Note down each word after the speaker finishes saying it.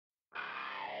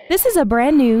This is a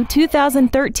brand new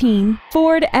 2013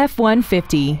 Ford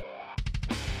F-150.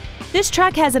 This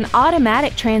truck has an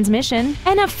automatic transmission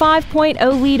and a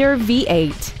 5.0-liter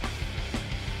V8.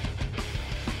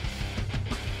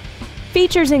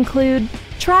 Features include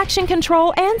traction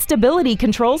control and stability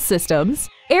control systems,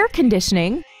 air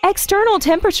conditioning, external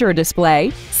temperature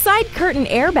display, side curtain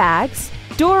airbags,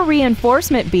 door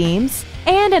reinforcement beams,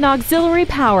 and an auxiliary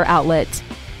power outlet.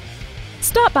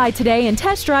 Stop by today and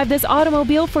test drive this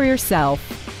automobile for yourself.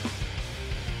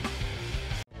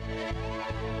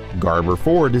 Garber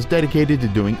Ford is dedicated to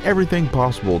doing everything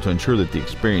possible to ensure that the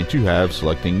experience you have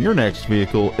selecting your next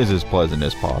vehicle is as pleasant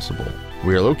as possible.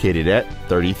 We are located at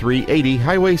 3380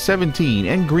 Highway 17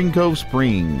 in Green Cove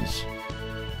Springs.